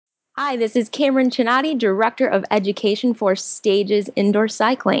Hi, this is Cameron Chinati, Director of Education for Stages Indoor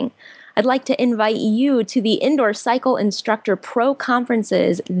Cycling. I'd like to invite you to the Indoor Cycle Instructor Pro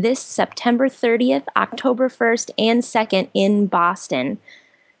Conferences this September 30th, October 1st, and 2nd in Boston.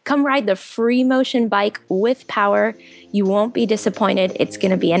 Come ride the FreeMotion bike with power. You won't be disappointed. It's going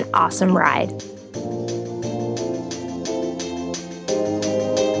to be an awesome ride.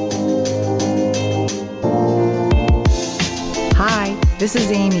 Hi, this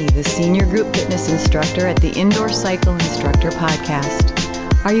is Amy, the Senior Group Fitness Instructor at the Indoor Cycle Instructor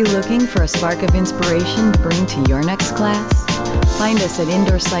Podcast. Are you looking for a spark of inspiration to bring to your next class? Find us at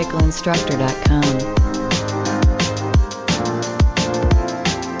indoorcycleinstructor.com.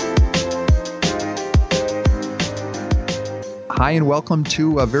 Hi, and welcome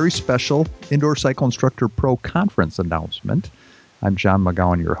to a very special Indoor Cycle Instructor Pro Conference announcement. I'm John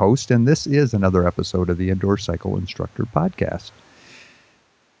McGowan, your host, and this is another episode of the Indoor Cycle Instructor Podcast.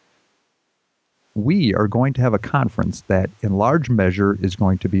 We are going to have a conference that, in large measure, is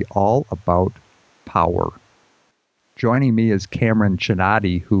going to be all about power. Joining me is Cameron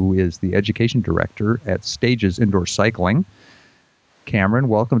Chinati, who is the Education Director at Stages Indoor Cycling. Cameron,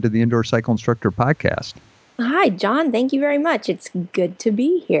 welcome to the Indoor Cycle Instructor Podcast. Hi, John. Thank you very much. It's good to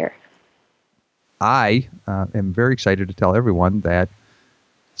be here. I am very excited to tell everyone that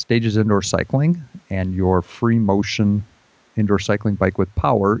Stages Indoor Cycling and your FreeMotion indoor cycling bike with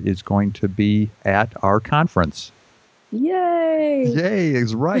power is going to be at our conference. Yay! Yay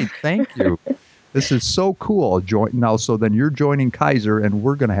is right. Thank you. This is so cool. So then you're joining Kaiser, and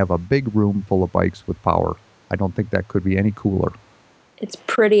we're going to have a big room full of bikes with power. I don't think that could be any cooler. It's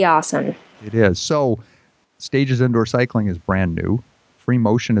pretty awesome. It is. So Stages Indoor Cycling is brand new.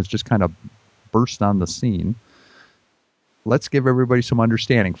 FreeMotion has just kind of burst on the scene. Let's give everybody some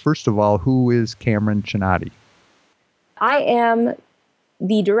understanding. First of all, who is Cameron Chinati? I am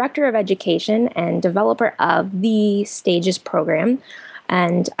the Director of Education and developer of the Stages program.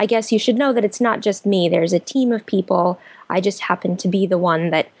 And I guess you should know that it's not just me. There's a team of people. I just happen to be the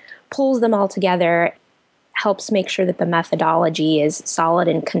one that pulls them all together, helps make sure that the methodology is solid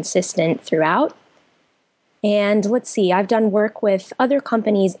and consistent throughout. And let's see, I've done work with other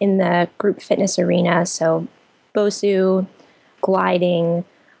companies in the group fitness arena. So Bosu, gliding.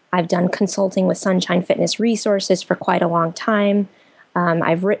 I've done consulting with Sunshine Fitness Resources for quite a long time.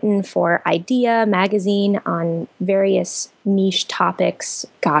 I've written for IDEA magazine on various niche topics.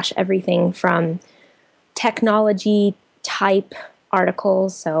 Gosh, everything from technology type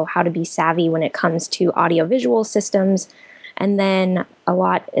articles, so how to be savvy when it comes to audiovisual systems, and then a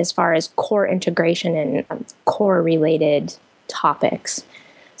lot as far as core integration and core related topics.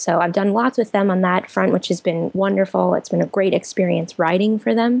 So I've done lots with them on that front, which has been wonderful. It's been a great experience writing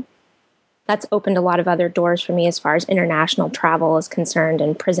for them. That's opened a lot of other doors for me as far as international travel is concerned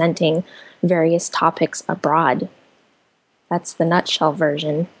and presenting various topics abroad. That's the nutshell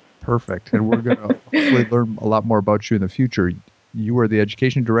version. Perfect. And we're going to hopefully learn a lot more about you in the future. You are the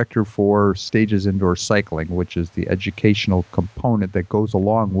Education Director for Stages Indoor Cycling, which is the educational component that goes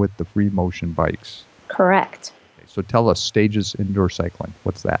along with the FreeMotion bikes. Correct. Okay, so tell us, Stages Indoor Cycling.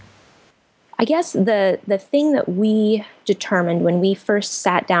 What's that? I guess the thing that we determined when we first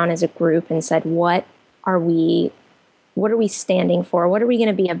sat down as a group and said, what are we standing for? What are we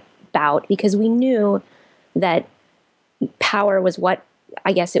going to be about? Because we knew that power was what,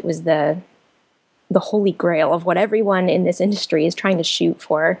 I guess it was the holy grail of what everyone in this industry is trying to shoot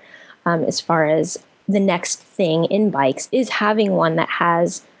for, as far as the next thing in bikes is having one that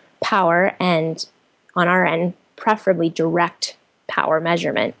has power and, on our end, preferably direct power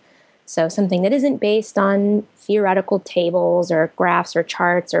measurement. So something that isn't based on theoretical tables or graphs or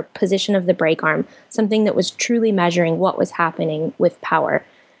charts or position of the brake arm, something that was truly measuring what was happening with power.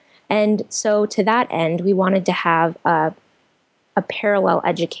 And so to that end, we wanted to have a parallel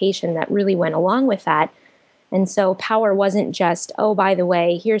education that really went along with that. And so power wasn't just, oh, by the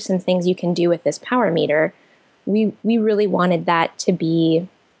way, here's some things you can do with this power meter. We really wanted that to be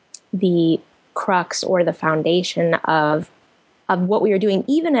the crux or the foundation of what we were doing,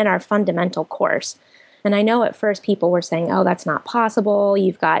 even in our fundamental course. And I know at first people were saying, oh, that's not possible.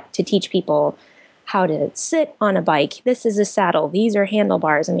 You've got to teach people how to sit on a bike. This is a saddle. These are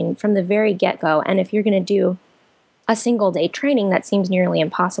handlebars. I mean, from the very get-go. And if you're going to do a single day training, that seems nearly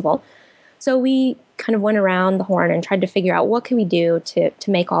impossible. So we kind of went around the horn and tried to figure out what can we do to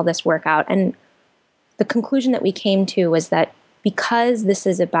make all this work out. And the conclusion that we came to was that because this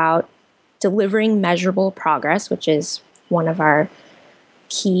is about delivering measurable progress, which is one of our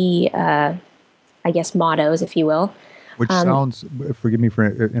key, mottos, if you will. Which sounds, forgive me for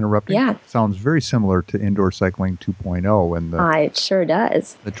interrupting, Yeah. sounds very similar to indoor cycling 2.0 and It sure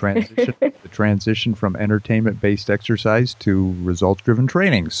does. the transition from entertainment-based exercise to results-driven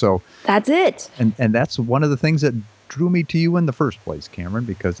training. So that's it. And that's one of the things that drew me to you in the first place, Cameron,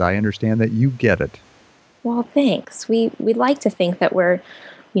 because I understand that you get it. Well, thanks. We'd like to think that we're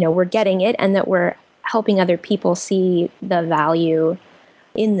getting it and that we're helping other people see the value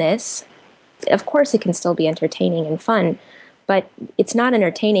in this. Of course, it can still be entertaining and fun, but it's not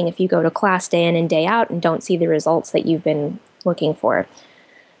entertaining if you go to class day in and day out and don't see the results that you've been looking for.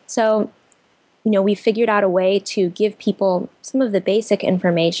 So, we figured out a way to give people some of the basic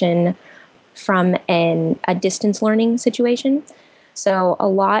information from a distance learning situation. So a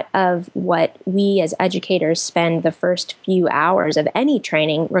lot of what we as educators spend the first few hours of any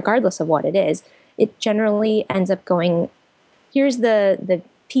training, regardless of what it is, it generally ends up going, here's the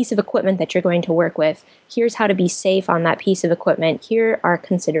piece of equipment that you're going to work with. Here's how to be safe on that piece of equipment. Here are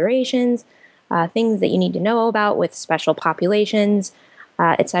considerations, things that you need to know about with special populations,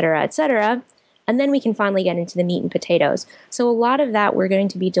 et cetera, et cetera. And then we can finally get into the meat and potatoes. So a lot of that we're going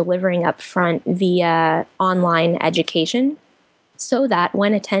to be delivering up front via online education so that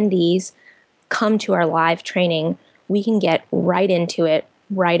when attendees come to our live training, we can get right into it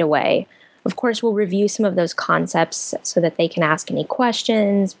right away. Of course, we'll review some of those concepts so that they can ask any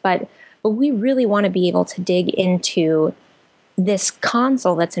questions, but we really want to be able to dig into this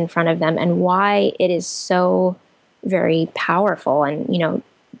console that's in front of them and why it is so very powerful. And,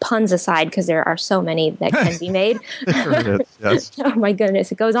 puns aside, because there are so many that can be made. Sure is, yes. Oh my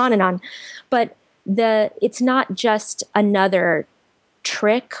goodness, it goes on and on. But it's not just another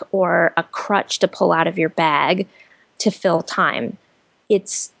trick or a crutch to pull out of your bag to fill time.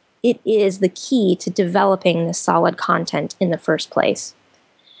 It is the key to developing the solid content in the first place.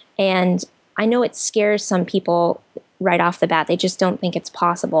 And I know it scares some people right off the bat. They just don't think it's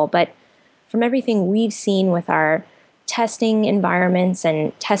possible. But from everything we've seen with our testing environments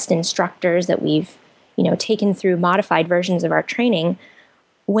and test instructors that we've, taken through modified versions of our training,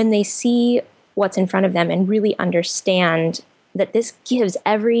 when they see what's in front of them and really understand that this gives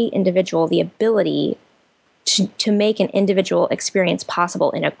every individual the ability to make an individual experience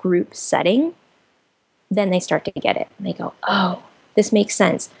possible in a group setting, then they start to get it. And they go, oh, this makes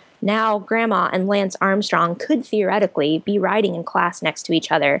sense. Now Grandma and Lance Armstrong could theoretically be riding in class next to each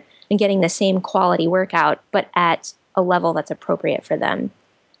other and getting the same quality workout, but at a level that's appropriate for them.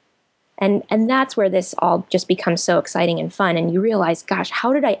 And that's where this all just becomes so exciting and fun. And you realize, gosh,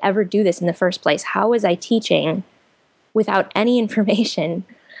 how did I ever do this in the first place? How was I teaching without any information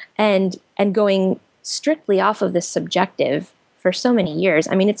and going strictly off of the subjective for so many years?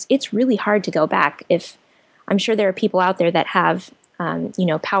 I mean, it's really hard to go back. If I'm sure there are people out there that have,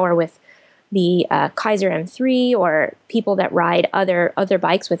 power with the Kaiser M3 or people that ride other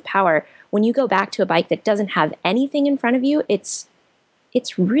bikes with power. When you go back to a bike that doesn't have anything in front of you, it's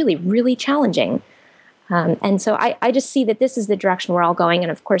really, really challenging. And so I just see that this is the direction we're all going.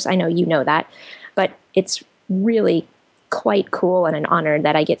 And of course, I know you know that, but it's really quite cool and an honor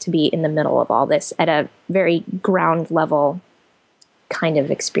that I get to be in the middle of all this at a very ground level kind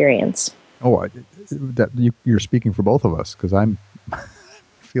of experience. Oh, you're speaking for both of us, because I'm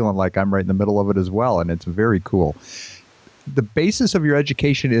feeling like I'm right in the middle of it as well, and it's very cool. The basis of your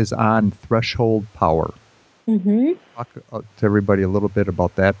education is on threshold power. Mm-hmm. Talk to everybody a little bit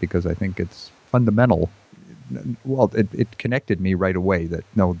about that, because I think it's fundamental. Well, it connected me right away that,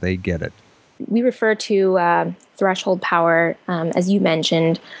 no, they get it. We refer to threshold power, as you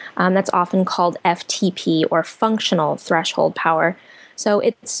mentioned. That's often called FTP, or functional threshold power. So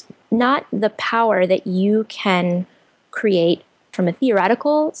it's not the power that you can create from a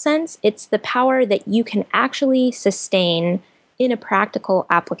theoretical sense. It's the power that you can actually sustain in a practical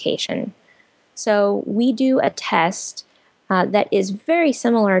application. So we do a test that is very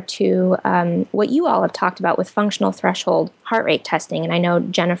similar to what you all have talked about with functional threshold heart rate testing. And I know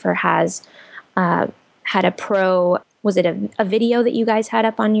Jennifer has had a was it a video that you guys had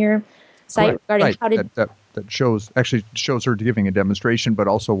up on your site regarding right. how to... That shows her giving a demonstration, but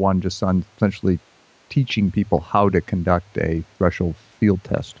also one just on essentially teaching people how to conduct a threshold field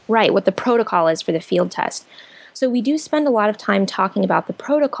test. Right, what the protocol is for the field test. So we do spend a lot of time talking about the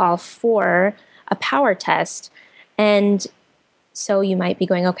protocol for a power test. And so you might be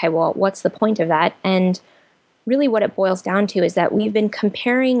going, okay, well, what's the point of that? And really what it boils down to is that we've been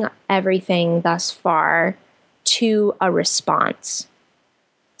comparing everything thus far to a response.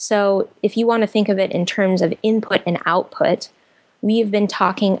 So if you want to think of it in terms of input and output, we've been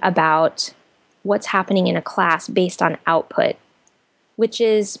talking about what's happening in a class based on output, which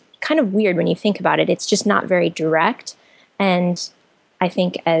is kind of weird when you think about it. It's just not very direct. And I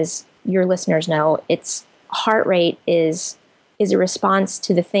think, as your listeners know, its heart rate is a response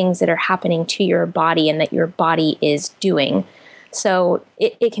to the things that are happening to your body and that your body is doing. So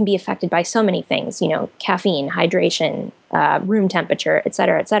it can be affected by so many things, caffeine, hydration, room temperature, et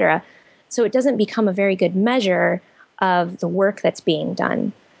cetera, et cetera. So it doesn't become a very good measure of the work that's being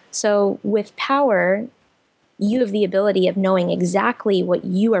done. So with power, you have the ability of knowing exactly what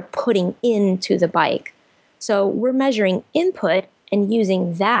you are putting into the bike. So we're measuring input and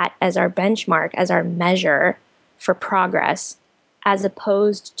using that as our benchmark, as our measure for progress, as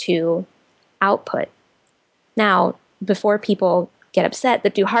opposed to output. Now, before people get upset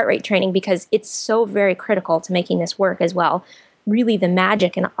that do heart rate training, because it's so very critical to making this work as well, really the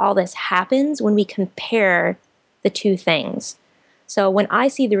magic in all this happens when we compare the two things. So when I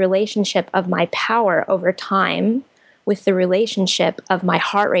see the relationship of my power over time with the relationship of my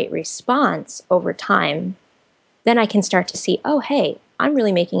heart rate response over time, then I can start to see, oh, hey, I'm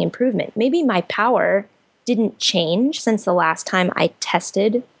really making improvement. Maybe my power didn't change since the last time I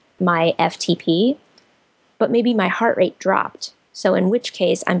tested my FTP, but maybe my heart rate dropped. So in which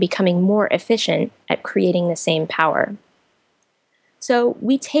case, I'm becoming more efficient at creating the same power. So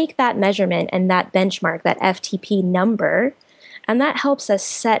we take that measurement and that benchmark, that FTP number, and that helps us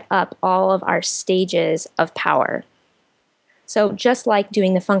set up all of our stages of power. So just like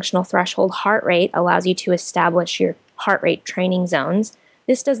doing the functional threshold heart rate allows you to establish your heart rate training zones,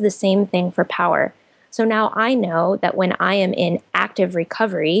 this does the same thing for power. So now I know that when I am in active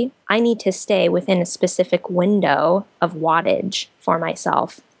recovery, I need to stay within a specific window of wattage for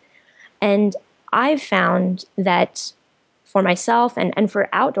myself. And I've found that for myself and for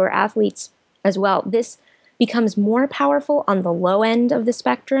outdoor athletes as well, this becomes more powerful on the low end of the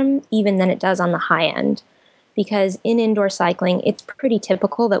spectrum even than it does on the high end. Because in indoor cycling, it's pretty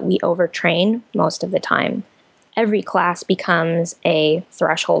typical that we overtrain most of the time. Every class becomes a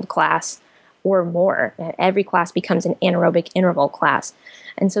threshold class or more. Every class becomes an anaerobic interval class.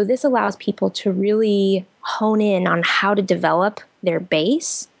 And so this allows people to really hone in on how to develop their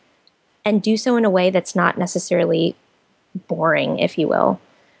base and do so in a way that's not necessarily boring, if you will.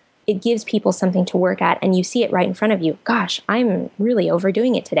 It gives people something to work at, and you see it right in front of you. Gosh, I'm really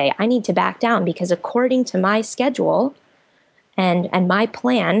overdoing it today. I need to back down because according to my schedule and my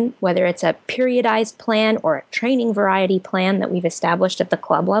plan, whether it's a periodized plan or a training variety plan that we've established at the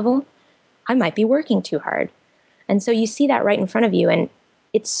club level, I might be working too hard. And so you see that right in front of you, and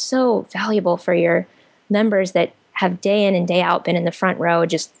it's so valuable for your members that have day in and day out been in the front row,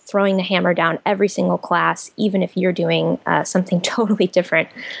 just throwing the hammer down every single class, even if you're doing something totally different.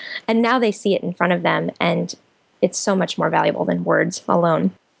 And now they see it in front of them, and it's so much more valuable than words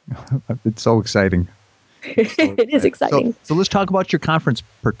alone. It's so exciting. It is exciting. So let's talk about your conference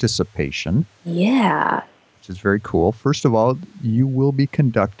participation. Yeah. Which is very cool. First of all, you will be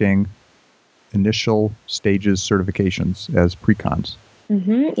conducting initial stages certifications as pre-cons.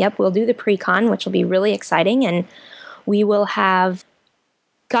 Mm-hmm. Yep, we'll do the pre-con, which will be really exciting. And we will have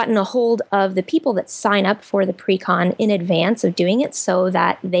gotten a hold of the people that sign up for the pre-con in advance of doing it so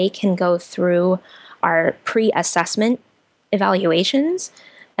that they can go through our pre-assessment evaluations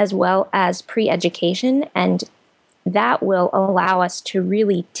as well as pre-education. And that will allow us to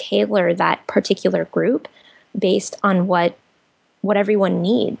really tailor that particular group based on what everyone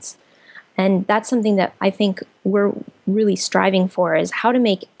needs. And that's something that I think we're really striving for, is how to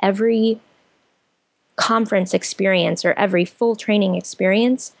make every conference experience or every full training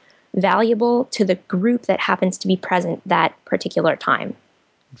experience valuable to the group that happens to be present that particular time.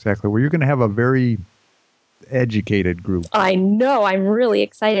 Exactly. Well, you're going to have a very educated group. I know. I'm really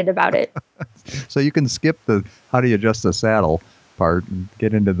excited about it. So you can skip the how do you adjust the saddle part and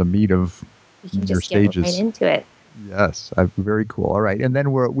get into the meat of We can your just get stages. right into it. Yes, very cool. All right, and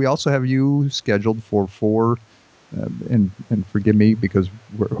then we also have you scheduled for 4, and forgive me because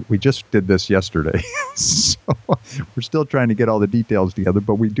we just did this yesterday, so we're still trying to get all the details together.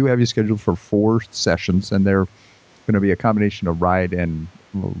 But we do have you scheduled for 4 sessions, and they're going to be a combination of ride and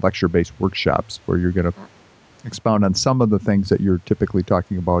lecture-based workshops where you're going to expound on some of the things that you're typically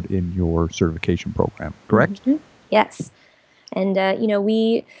talking about in your certification program. Correct? Mm-hmm. Yes, and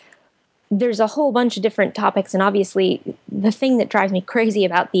there's a whole bunch of different topics, and obviously the thing that drives me crazy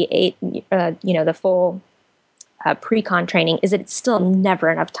about the full pre-con training is that it's still never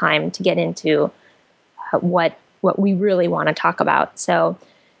enough time to get into what we really want to talk about. So,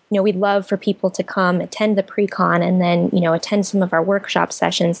 we'd love for people to come attend the pre-con and then, attend some of our workshop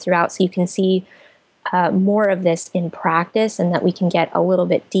sessions throughout so you can see more of this in practice and that we can get a little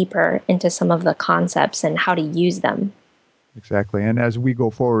bit deeper into some of the concepts and how to use them. Exactly. And as we go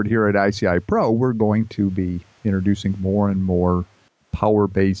forward here at ICI Pro, we're going to be introducing more and more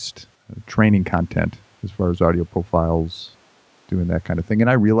power-based training content as far as audio profiles, doing that kind of thing. And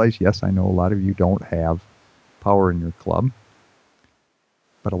I realize, yes, I know a lot of you don't have power in your club,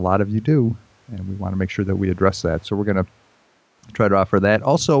 but a lot of you do, and we want to make sure that we address that. So we're going to try to offer that.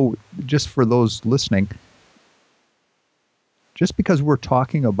 Also, just for those listening, just because we're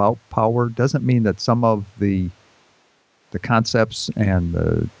talking about power doesn't mean that some of the concepts and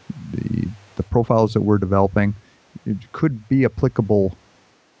the profiles that we're developing could be applicable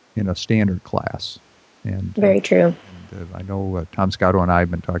in a standard class. And Very true. I know Tom Scotto and I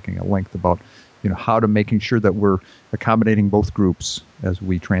have been talking at length about how to making sure that we're accommodating both groups as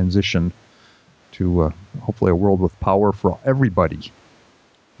we transition to hopefully a world with power for everybody.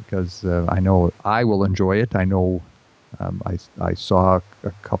 Because I know I will enjoy it. I know I saw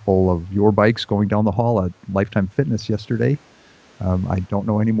a couple of your bikes going down the hall at Lifetime Fitness yesterday. I don't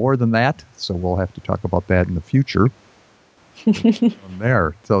know any more than that, so we'll have to talk about that in the future. From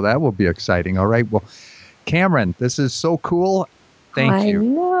there. So that will be exciting. All right. Well, Cameron, this is so cool. Thank you. I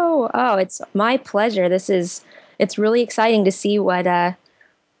know. Oh, it's my pleasure. It's really exciting to see what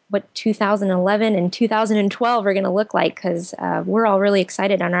 2011 and 2012 are going to look like, because we're all really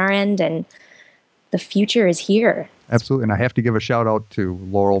excited on our end, and the future is here. Absolutely. And I have to give a shout out to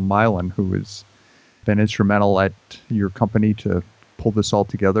Laurel Milan, who has been instrumental at your company to pull this all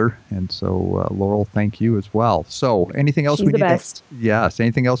together. And so, Laurel, thank you as well. So anything else She's we the need best. Yes.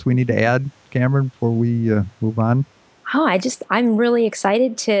 Anything else we need to add, Cameron, before we move on? Oh, I'm really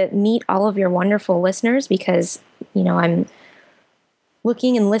excited to meet all of your wonderful listeners, because, I'm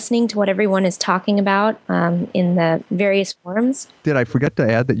looking and listening to what everyone is talking about in the various forums. Did I forget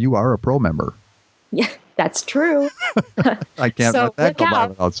to add that you are a pro member? Yeah, that's true. I can't So let that look go by out.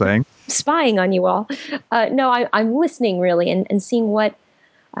 without saying. Spying on you all. No, I'm listening really, and seeing what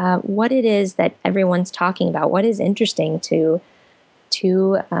it is that everyone's talking about, what is interesting to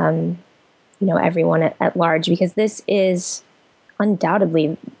everyone at large, because this is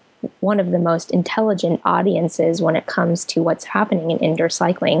undoubtedly one of the most intelligent audiences when it comes to what's happening in indoor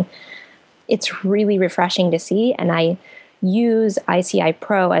cycling. It's really refreshing to see, and I use ICI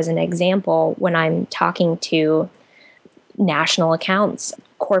Pro as an example when I'm talking to national accounts,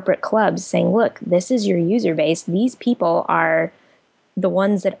 corporate clubs, saying, look, this is your user base. These people are the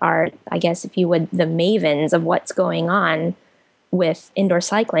ones that are, I guess, if you would, the mavens of what's going on with indoor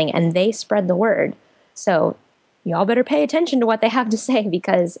cycling, and they spread the word. So y'all better pay attention to what they have to say,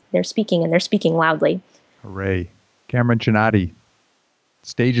 because they're speaking, and they're speaking loudly. Hooray. Cameron Chinati,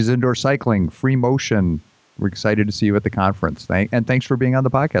 Stages Indoor Cycling, FreeMotion. We're excited to see you at the conference. And thanks for being on the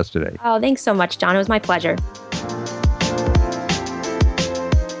podcast today. Oh, thanks so much, John. It was my pleasure.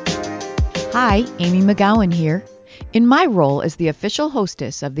 Hi, Amy McGowan here. In my role as the official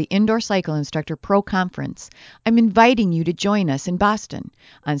hostess of the Indoor Cycle Instructor Pro Conference, I'm inviting you to join us in Boston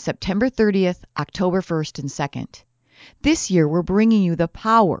on September 30th, October 1st, and 2nd. This year, we're bringing you the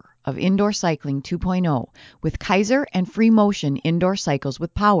power of Indoor Cycling 2.0 with Kaiser and FreeMotion Indoor Cycles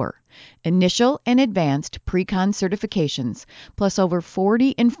with Power, initial and advanced pre-con certifications, plus over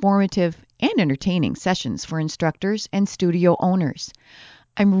 40 informative and entertaining sessions for instructors and studio owners.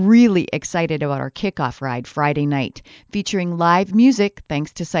 I'm really excited about our kickoff ride Friday night, featuring live music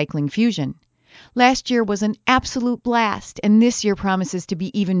thanks to Cycling Fusion. Last year was an absolute blast, and this year promises to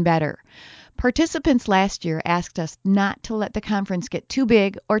be even better. Participants last year asked us not to let the conference get too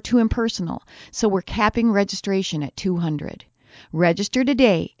big or too impersonal, so we're capping registration at 200. Register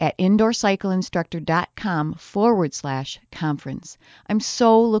today at indoorcycleinstructor.com/conference. I'm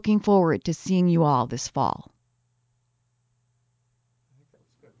so looking forward to seeing you all this fall.